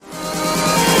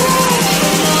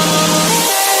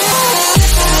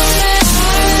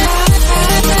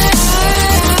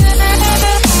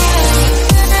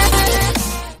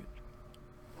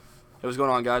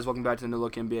on, guys? Welcome back to the No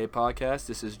Look NBA podcast.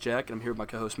 This is Jack, and I'm here with my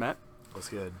co-host, Matt. What's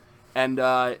good? And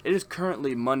it is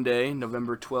currently Monday,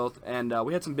 November 12th, and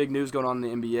we had some big news going on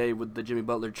in the NBA with the Jimmy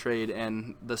Butler trade,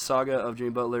 and the saga of Jimmy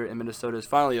Butler in Minnesota is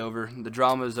finally over. The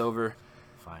drama is over.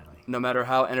 Finally. No matter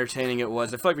how entertaining it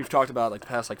was. I feel like we've talked about the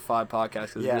past 5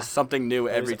 podcasts because there's something new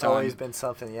every time. There's always been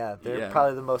something, yeah. They're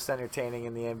probably the most entertaining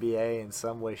in the NBA in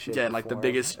some way, shape, or and the form.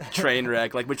 biggest train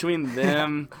wreck. Between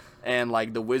them and,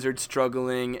 the Wizards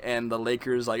struggling and the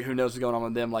Lakers, who knows what's going on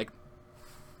with them,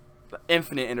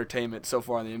 infinite entertainment so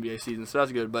far in the NBA season, so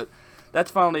that's good. But that's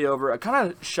finally over. A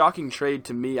kind of shocking trade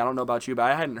to me. I don't know about you, but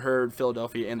I hadn't heard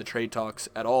Philadelphia in the trade talks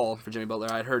at all for Jimmy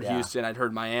Butler. I'd heard Houston. I'd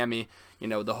heard Miami,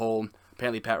 the whole –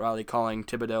 apparently Pat Riley calling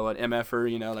Thibodeau an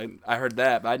MFer, I heard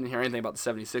that, but I didn't hear anything about the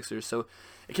 76ers. So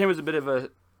it came as a bit of a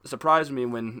surprise to me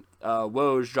when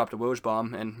Woj dropped a Woj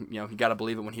bomb, and, you got to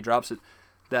believe it when he drops it,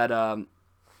 that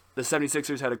the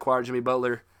 76ers had acquired Jimmy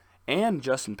Butler and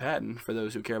Justin Patton. For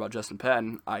those who care about Justin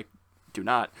Patton, I do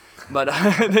not. But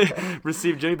they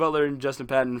received Jimmy Butler and Justin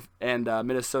Patton, and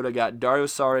Minnesota got Dario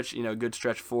Saric, good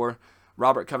stretch 4.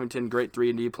 Robert Covington, great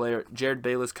 3-and-D player. Jared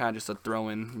Bayless, kind of just a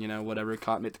throw-in, whatever,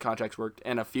 make the contracts work,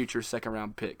 and a future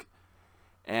second-round pick.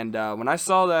 And when I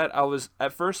saw that, I was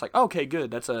at first like, okay, good.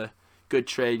 That's a good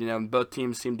trade. Both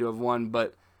teams seem to have won.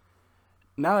 But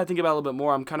now that I think about it a little bit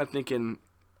more, I'm kind of thinking,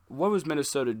 what was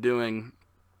Minnesota doing?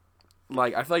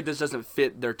 I feel like this doesn't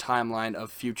fit their timeline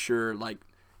of future,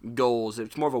 goals.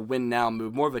 It's more of a win-now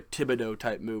move, more of a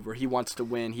Thibodeau-type move where he wants to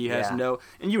win. He has and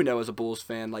as a Bulls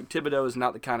fan, Thibodeau is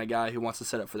not the kind of guy who wants to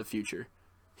set up for the future.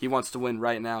 He wants to win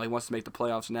right now. He wants to make the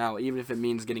playoffs now, even if it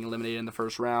means getting eliminated in the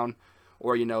first round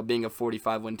or, being a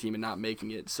 45-win team and not making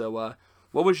it. So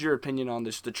what was your opinion on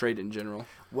the trade in general?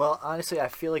 Well, honestly, I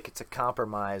feel like it's a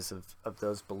compromise of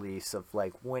those beliefs of,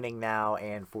 winning now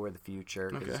and for the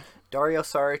future. Okay. Dario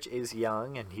Saric is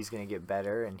young, and he's going to get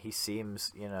better, and he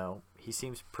seems,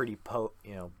 pretty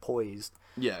poised.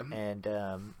 Yeah. And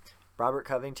Robert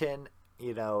Covington,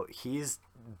 he's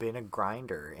been a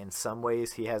grinder. In some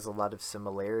ways, he has a lot of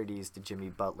similarities to Jimmy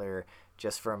Butler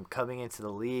just from coming into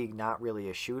the league, not really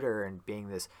a shooter, and being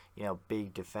this,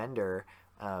 big defender.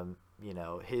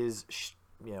 His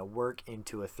work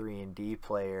into a 3-and-D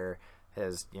player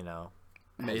has,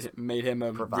 made him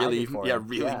a really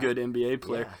good NBA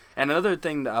player. Yeah. And another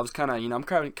thing that I was kind of, I'm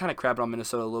kind of crapping on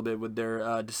Minnesota a little bit with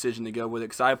their decision to go with it,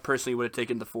 because I personally would have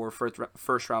taken the 4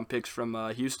 first-round picks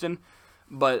from Houston.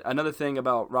 But another thing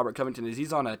about Robert Covington is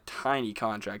he's on a tiny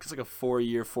contract. It's like a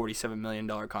 4-year, $47 million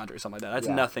contract or something like that.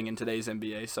 That's nothing in today's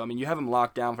NBA. So, you have him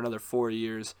locked down for another 4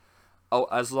 years.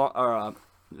 As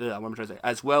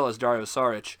well as Dario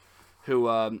Saric,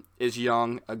 who is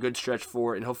young, a good stretch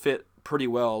 4, and he'll fit pretty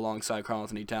well alongside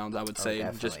Karl-Anthony Towns, I would say,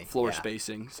 just floor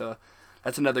spacing. So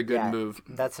that's another good move.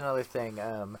 That's another thing.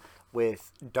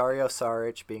 With Dario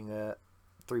Saric being a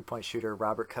three-point shooter,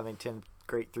 Robert Covington,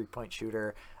 great three-point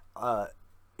shooter,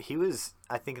 he was,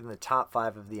 I think, in the top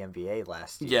 5 of the NBA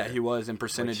last year. Yeah, he was in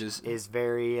percentages. Which is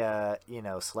very,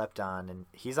 slept on. And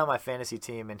he's on my fantasy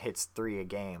team and hits 3 a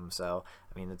game. So,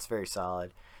 it's very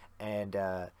solid. And,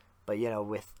 but,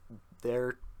 with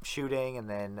their shooting and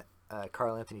then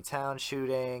Karl-Anthony Towns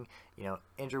shooting,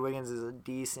 Andrew Wiggins is a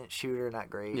decent shooter, not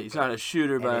great. Yeah, he's not a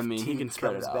shooter, but, he can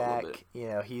spread it out back, a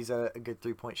little bit. He's a good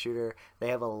three-point shooter. They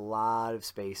have a lot of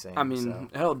spacing.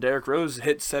 Hell, Derrick Rose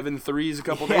hit 7 threes a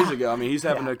couple days ago. He's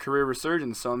having a career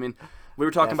resurgence. So, we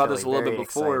were talking about this a little bit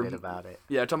before. About it.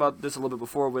 Yeah, talking about this a little bit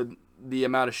before with the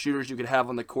amount of shooters you could have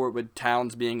on the court, with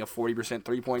Towns being a 40%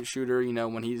 three-point shooter,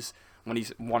 when he's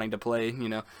wanting to play,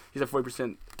 he's a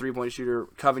 40% three-point shooter.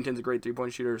 Covington's a great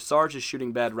three-point shooter. Sarge is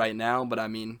shooting bad right now, but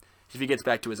if he gets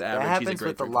back to his average, he's a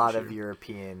great three-point shooter. That happens with a lot of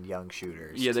European young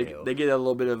shooters. Yeah, they get a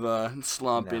little bit of a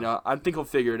slump. I think he'll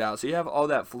figure it out. So you have all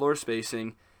that floor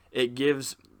spacing. It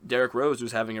gives Derrick Rose,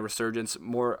 who's having a resurgence,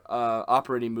 more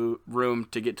operating room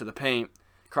to get to the paint.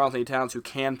 Karl-Anthony Towns, who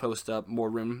can post up, more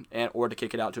room or to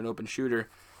kick it out to an open shooter.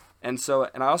 And I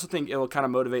also think it will kind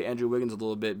of motivate Andrew Wiggins a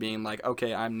little bit, being like,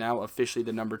 okay, I'm now officially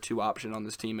the number 2 option on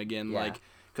this team again. Yeah.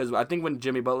 Because I think when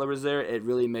Jimmy Butler was there, it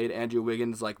really made Andrew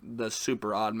Wiggins the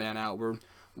super odd man out. Where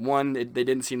one, they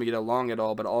didn't seem to get along at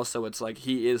all, but also it's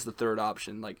he is the third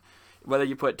option. Whether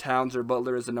you put Towns or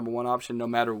Butler as the number 1 option, no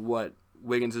matter what,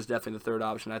 Wiggins is definitely the third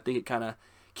option. I think it kind of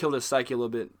killed his psyche a little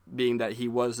bit, being that he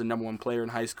was the number 1 player in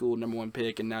high school, number 1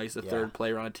 pick, and now he's the third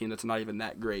player on a team that's not even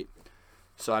that great.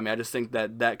 So, I just think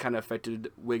that kind of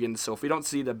affected Wiggins. So, if we don't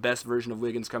see the best version of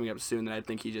Wiggins coming up soon, then I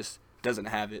think he just doesn't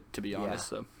have it, to be honest.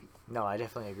 So. No, I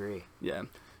definitely agree. Yeah.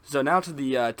 So, now to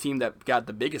the team that got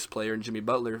the biggest player in Jimmy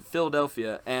Butler,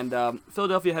 Philadelphia. And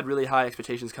Philadelphia had really high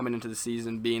expectations coming into the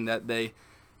season, being that they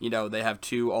they have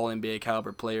 2 All-NBA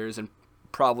caliber players and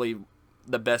probably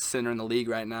the best center in the league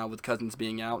right now with Cousins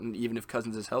being out. And even if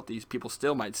Cousins is healthy, people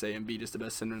still might say Embiid is the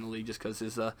best center in the league just because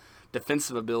his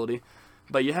defensive ability.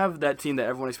 But you have that team that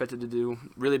everyone expected to do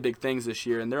really big things this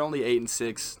year, and they're only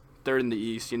 8-6, third in the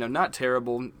East. Not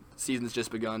terrible. Season's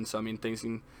just begun, so I mean things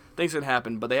can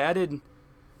happen. But they added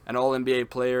an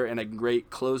All-NBA player and a great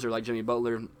closer like Jimmy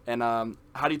Butler. And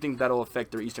how do you think that'll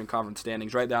affect their Eastern Conference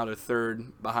standings? Right now they're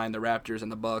third behind the Raptors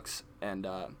and the Bucks. And do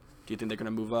you think they're going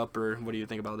to move up, or what do you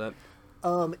think about that?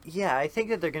 Yeah, I think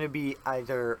that they're going to be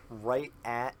either right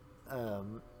at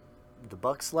the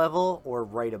Bucks level or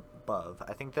right above.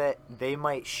 I think that they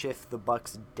might shift the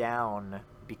Bucks down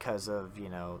because of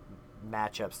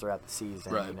matchups throughout the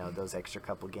season. Right. Those extra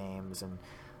couple games and.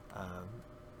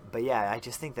 But yeah, I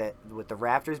just think that with the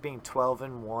Raptors being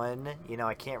 12-1,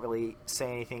 I can't really say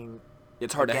anything.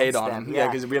 It's hard to hate on them, yeah,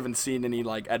 because we haven't seen any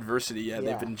adversity yet.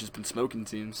 Yeah. They've just been smoking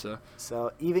teams.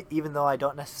 So even though I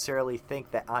don't necessarily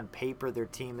think that on paper their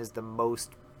team is the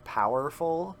most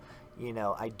powerful,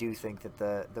 I do think that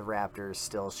the Raptors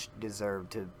still deserve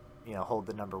to hold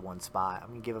the number 1 spot. I'm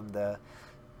gonna give them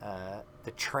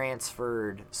the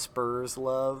transferred Spurs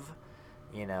love,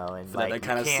 and for that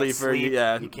kind of sleeper.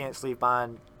 You can't sleep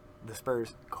on the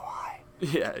Spurs. Kawhi.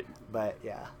 Yeah. But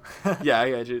yeah. Yeah,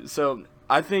 I got you. So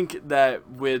I think that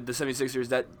with the 76ers,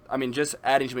 just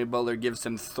adding Jimmy Butler gives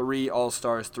them 3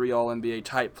 All-Stars, 3 All-NBA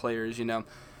type players,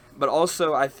 But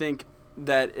also I think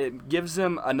that it gives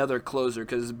them another closer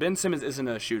because Ben Simmons isn't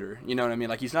a shooter. You know what I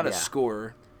mean? He's not a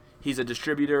scorer. He's a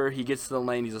distributor. He gets to the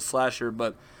lane. He's a slasher.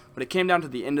 But when it came down to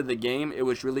the end of the game, it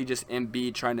was really just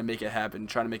Embiid trying to make it happen,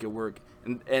 trying to make it work.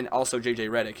 And also J.J.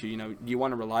 Redick, who, you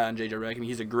want to rely on J.J. Redick. I mean,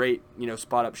 he's a great,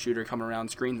 spot-up shooter coming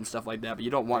around screens and stuff like that, but you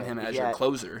don't want him as your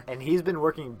closer. And he's been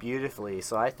working beautifully,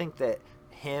 so I think that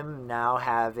him now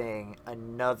having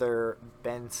another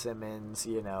Ben Simmons,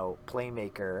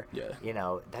 playmaker,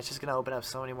 that's just going to open up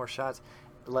so many more shots.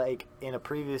 In a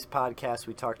previous podcast,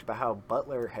 we talked about how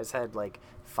Butler has had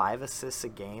 5 assists a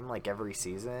game every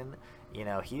season.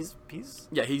 He's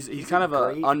kind of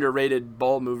an underrated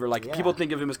ball mover. People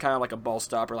think of him as kind of like a ball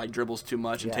stopper, dribbles too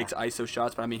much and takes ISO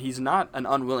shots. But I mean, he's not an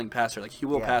unwilling passer. He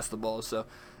will pass the ball. So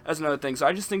that's another thing. So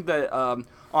I just think that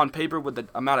on paper, with the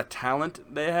amount of talent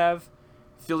they have,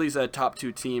 Philly's a top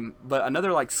 2 team. But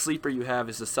another sleeper you have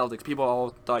is the Celtics. People all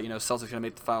thought Celtics gonna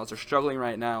make the finals. They're struggling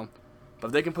right now, but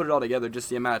if they can put it all together, just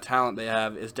the amount of talent they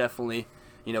have is definitely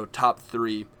top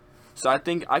 3. So I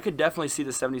think I could definitely see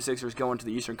the 76ers going to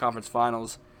the Eastern Conference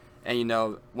Finals. And,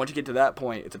 once you get to that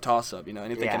point, it's a toss-up.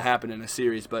 Anything can happen in a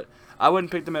series. But I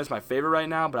wouldn't pick them as my favorite right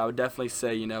now, but I would definitely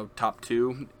say, top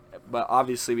 2. But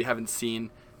obviously we haven't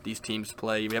seen these teams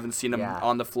play. We haven't seen them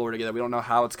on the floor together. We don't know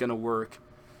how it's going to work.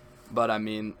 But, I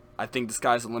mean, I think the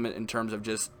sky's the limit in terms of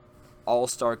just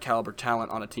all-star caliber talent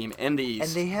on a team in the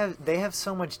East. And they have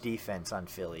so much defense on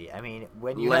Philly. I mean,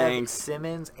 when you have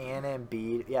Simmons and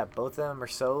Embiid, both of them are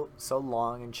so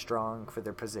long and strong for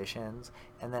their positions.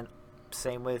 And then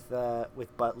same with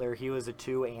Butler, he was a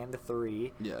 2 and a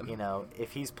 3. Yeah.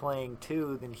 If he's playing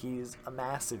 2, then he's a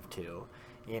massive 2.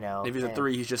 If he's a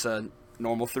 3, he's just a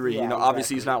normal 3. Yeah,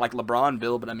 obviously he's not like LeBron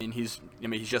build, but I mean he's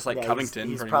just like Covington.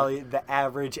 He's probably the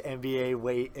average NBA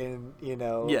weight and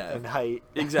and height.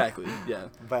 Exactly. Yeah.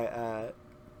 But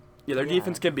their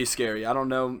defense can be scary. I don't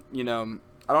know,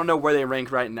 I don't know where they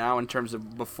rank right now in terms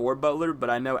of before Butler, but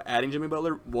I know adding Jimmy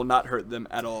Butler will not hurt them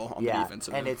at all on the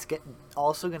defensive end. And it's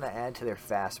also going to add to their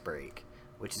fast break,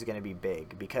 which is going to be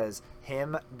big because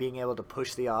him being able to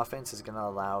push the offense is going to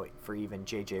allow for even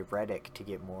J.J. Redick to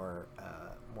get more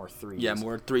threes. Yeah,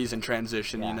 more threes in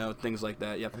transition, things like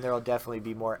that. Yep. And there will definitely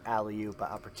be more alley-oop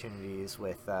opportunities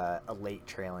with a late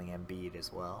trailing Embiid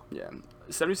as well. Yeah.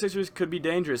 76ers could be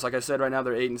dangerous. Like I said, right now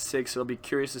they're 8-6. It'll be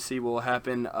curious to see what will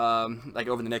happen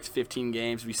over the next 15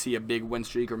 games. We see a big win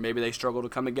streak, or maybe they struggle to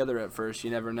come together at first. You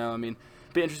never know. I mean,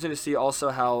 it'd be interesting to see also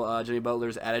how Jimmy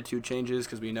Butler's attitude changes,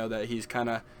 because we know that he's kind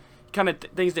of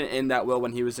things didn't end that well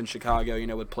when he was in Chicago,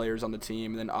 with players on the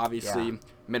team. And then obviously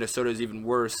Minnesota is even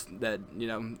worse, that,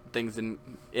 things didn't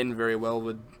end very well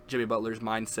with Jimmy Butler's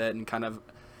mindset and kind of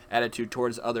attitude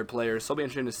towards other players. So it'll be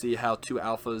interesting to see how 2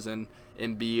 alphas and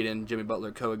Embiid and Jimmy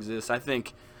Butler coexist. I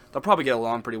think they'll probably get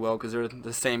along pretty well because they're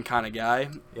the same kind of guy.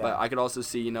 Yeah. But I could also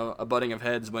see, a butting of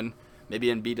heads when maybe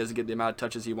Embiid doesn't get the amount of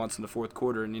touches he wants in the fourth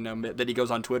quarter, and, that he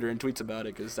goes on Twitter and tweets about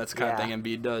it, because that's the kind of thing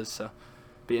Embiid does. So it'll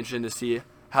be interesting to see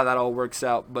how that all works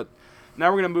out. But now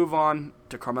we're going to move on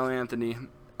to Carmelo Anthony,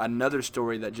 another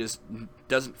story that just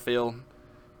doesn't fail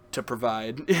to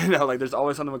provide. There's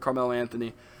always something with Carmelo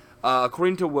Anthony.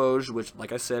 According to Woj, which,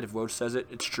 like I said, if Woj says it,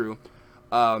 it's true.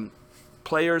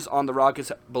 players on the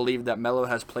Rockets believe that Melo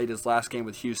has played his last game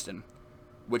with Houston,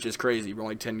 which is crazy. We're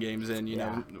only 10 games in. You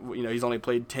know, he's only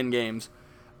played 10 games.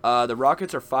 The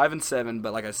Rockets are 5-7,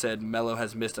 but like I said, Melo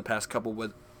has missed the past couple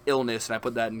with illness, and I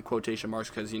put that in quotation marks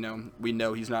because we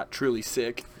know he's not truly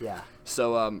sick. Yeah.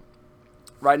 So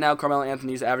right now, Carmelo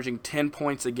Anthony's averaging 10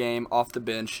 points a game off the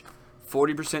bench,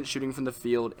 40% shooting from the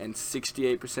field, and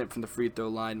 68% from the free throw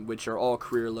line, which are all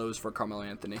career lows for Carmelo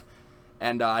Anthony.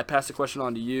 And I pass the question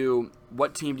on to you.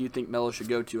 What team do you think Melo should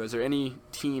go to? Is there any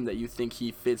team that you think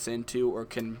he fits into or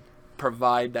can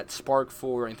provide that spark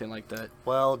for or anything like that?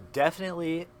 Well,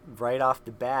 definitely right off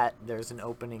the bat, there's an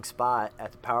opening spot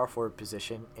at the power forward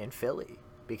position in Philly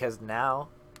because now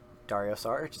Dario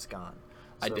Saric is gone.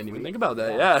 I didn't even think about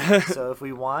that, yeah. So if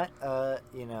we want,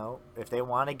 if they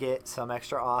want to get some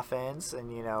extra offense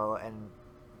and, and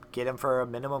get him for a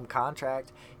minimum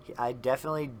contract, I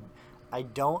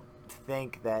don't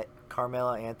think that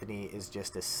Carmelo Anthony is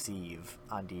just a sieve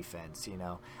on defense,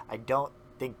 I don't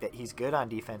think that he's good on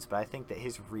defense, but I think that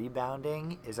his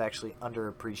rebounding is actually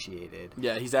underappreciated.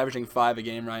 Yeah, he's averaging 5 a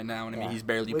game right now, and I mean he's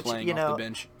barely playing off the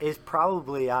bench. Is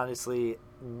probably honestly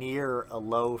near a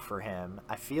low for him.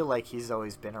 I feel like he's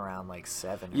always been around like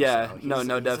 7 or so. He's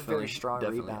definitely. a very strong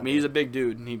rebounder. I mean, he's a big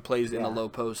dude, and he plays in the low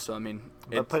post, so I mean,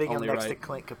 but putting him next right. to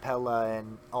Clint Capella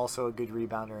and also a good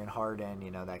rebounder in Harden,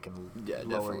 that can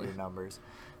lower your numbers.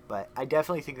 But I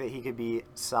definitely think that he could be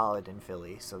solid in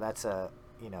Philly. So that's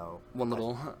one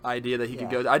little idea that he could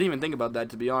go. I didn't even think about that,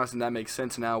 to be honest, and that makes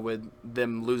sense now with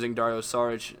them losing Dario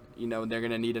Saric. They're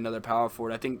going to need another power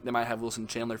forward. I think they might have Wilson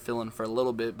Chandler fill in for a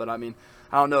little bit, but I mean,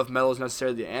 I don't know if Melo's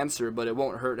necessarily the answer, but it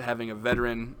won't hurt having a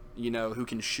veteran, who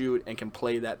can shoot and can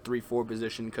play that 3-4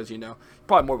 position because,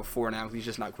 probably more of a 4 now. He's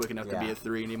just not quick enough to be a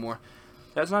 3 anymore.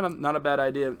 That's not a bad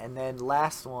idea. And then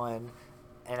last one,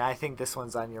 and I think this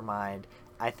one's on your mind,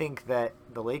 I think that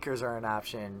the Lakers are an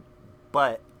option,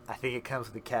 but I think it comes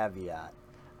with a caveat.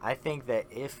 I think that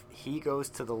if he goes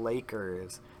to the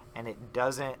Lakers and it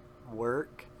doesn't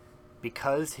work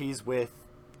because he's with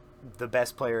the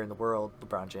best player in the world,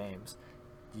 LeBron James,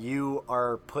 you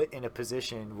are put in a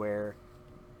position where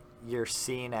you're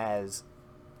seen as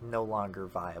no longer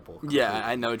viable. Completely. Yeah,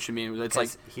 I know what you mean. It's like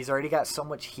he's already got so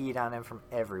much heat on him from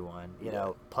everyone.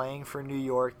 Playing for New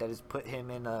York, that has put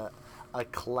him in a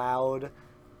cloud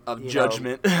of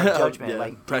judgment.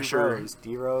 Like pressure.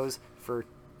 D Rose for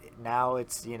now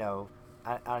it's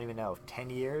I don't even know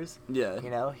 10 years. Yeah.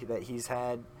 That he's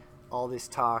had all this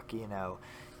talk.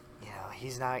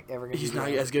 He's not ever going to. He's not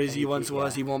as good as he once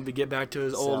was. He won't get back to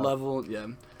his old level. Yeah.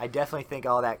 I definitely think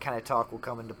all that kind of talk will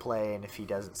come into play, and if he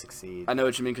doesn't succeed, I know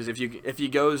what you mean because if he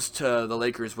goes to the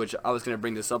Lakers, which I was going to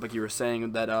bring this up, like you were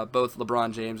saying that both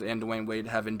LeBron James and Dwayne Wade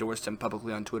have endorsed him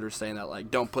publicly on Twitter, saying that like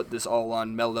don't put this all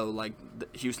on Melo. Like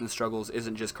Houston's struggles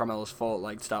isn't just Carmelo's fault.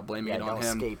 Like stop blaming it on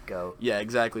him. Scapegoat. Yeah,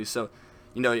 exactly. So.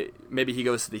 Maybe he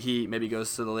goes to the Heat, maybe he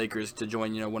goes to the Lakers to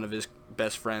join, one of his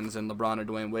best friends in LeBron or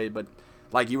Dwayne Wade. But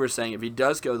like you were saying, if he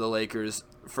does go to the Lakers,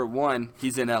 for one,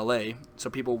 he's in L.A., so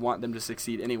people want them to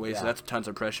succeed anyway, so that's tons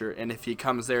of pressure. And if he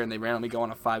comes there and they randomly go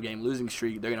on a 5-game losing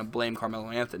streak, they're going to blame Carmelo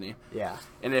Anthony. Yeah.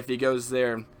 And if he goes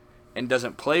there and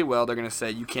doesn't play well, they're going to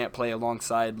say, you can't play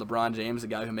alongside LeBron James, the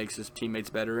guy who makes his teammates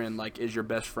better and, like, is your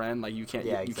best friend. Like, you can't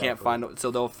can't find –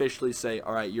 so they'll officially say,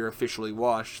 all right, you're officially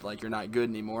washed. Like, you're not good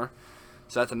anymore.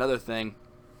 So that's another thing.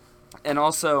 And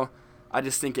also, I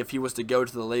just think if he was to go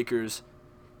to the Lakers,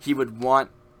 he would want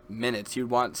minutes. He would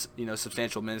want,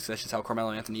 substantial minutes. That's just how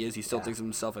Carmelo Anthony is. He still thinks of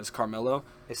himself as Carmelo.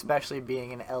 Especially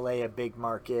being in LA, a big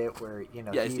market where,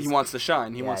 he wants to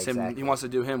shine. He wants him. He wants to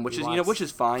do him, which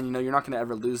is fine. You're not going to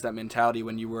ever lose that mentality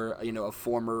when you were, a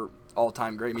former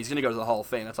all-time great. I mean, he's going to go to the Hall of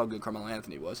Fame. That's how good Carmelo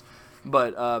Anthony was.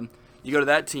 But you go to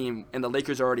that team, and the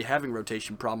Lakers are already having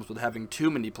rotation problems with having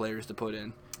too many players to put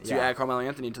in. So you add Carmelo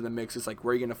Anthony into the mix. It's like,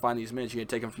 where are you going to find these minutes? You're going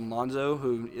to take them from Lonzo,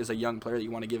 who is a young player that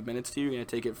you want to give minutes to. You're going to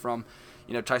take it from,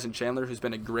 Tyson Chandler, who's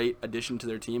been a great addition to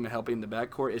their team and helping the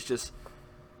backcourt. It's just,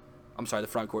 the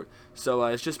front court. So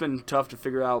it's just been tough to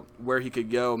figure out where he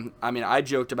could go. I mean, I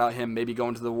joked about him maybe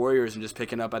going to the Warriors and just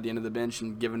picking up at the end of the bench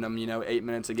and giving them, 8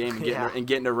 minutes a game and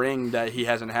getting a ring that he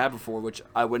hasn't had before, which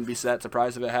I wouldn't be that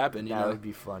surprised if it happened. That would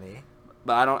be funny.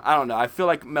 But I don't know. I feel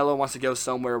like Melo wants to go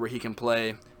somewhere where he can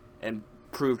play and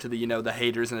prove to the the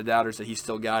haters and the doubters that he's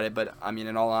still got it. But I mean,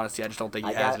 in all honesty, I just don't think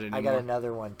he has it anymore. I got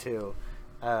another one too,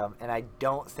 and I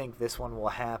don't think this one will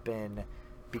happen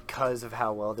because of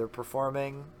how well they're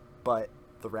performing. But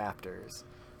the Raptors,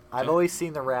 I've always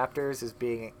seen the Raptors as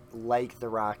being like the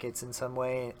Rockets in some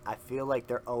way. I feel like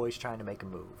they're always trying to make a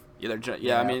move.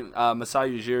 Yeah, I mean,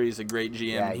 Masai Ujiri is a great GM.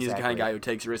 Yeah, He's the kind of guy who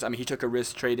takes risks. I mean, he took a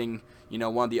risk trading,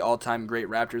 one of the all-time great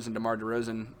Raptors and DeMar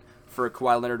DeRozan for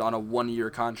Kawhi Leonard on a 1-year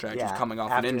contract who's coming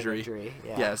off an injury.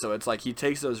 Yeah, so it's like he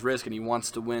takes those risks and he wants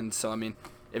to win. So, I mean,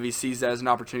 if he sees that as an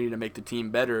opportunity to make the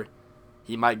team better,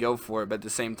 he might go for it. But at the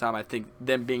same time, I think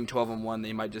them being 12-1,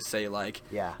 they might just say, like,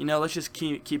 let's just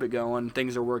keep it going.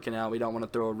 Things are working out. We don't want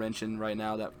to throw a wrench in right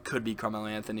now. That could be Carmelo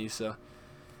Anthony. So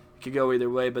it could go either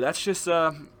way. But that's just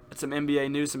some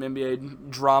NBA news, some NBA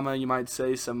drama, you might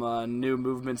say, some new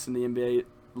movements in the NBA,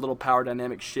 a little power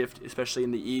dynamic shift, especially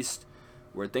in the East,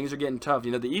 where things are getting tough.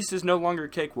 The East is no longer a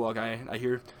cakewalk. I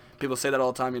hear people say that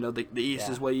all the time. The East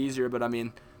is way easier, but I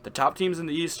mean, the top teams in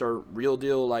the East are real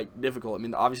deal difficult. I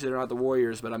mean, obviously they're not the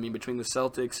Warriors, but I mean, between the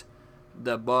Celtics,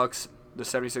 the Bucks, the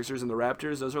 76ers, and the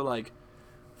Raptors, those are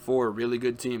 4 really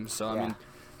good teams. So I mean,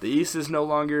 the East is no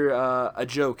longer a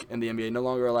joke in the NBA, no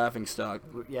longer a laughingstock.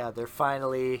 Yeah, they're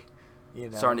finally,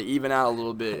 starting to even out a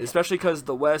little bit, especially because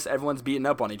the West, everyone's beating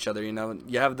up on each other.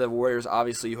 You have the Warriors,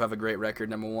 obviously, who have a great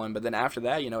record, number 1, but then after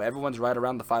that, everyone's right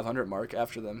around the 500 mark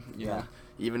after them. You know,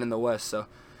 even in the West. So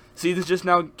season's just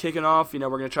now kicking off. We're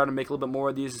going to try to make a little bit more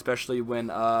of these, especially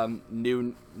when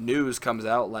new news comes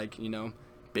out,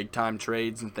 big-time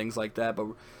trades and things like that. But,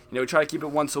 we try to keep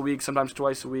it once a week, sometimes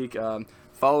twice a week.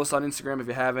 Follow us on Instagram if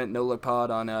you haven't, No Look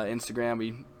Pod on Instagram.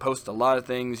 We post a lot of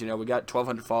things. We got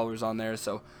 1,200 followers on there,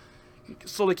 so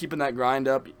slowly keeping that grind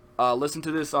up. Listen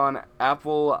to this on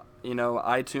Apple,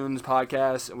 iTunes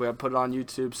podcasts. We have put it on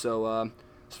YouTube, so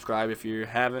subscribe if you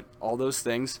haven't, all those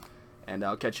things. And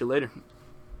I'll catch you later.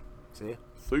 See ya.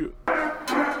 See you.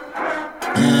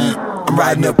 I'm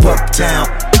riding up uptown.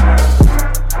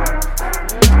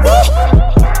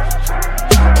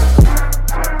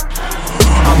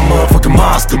 I'm a motherfucking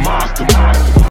monster.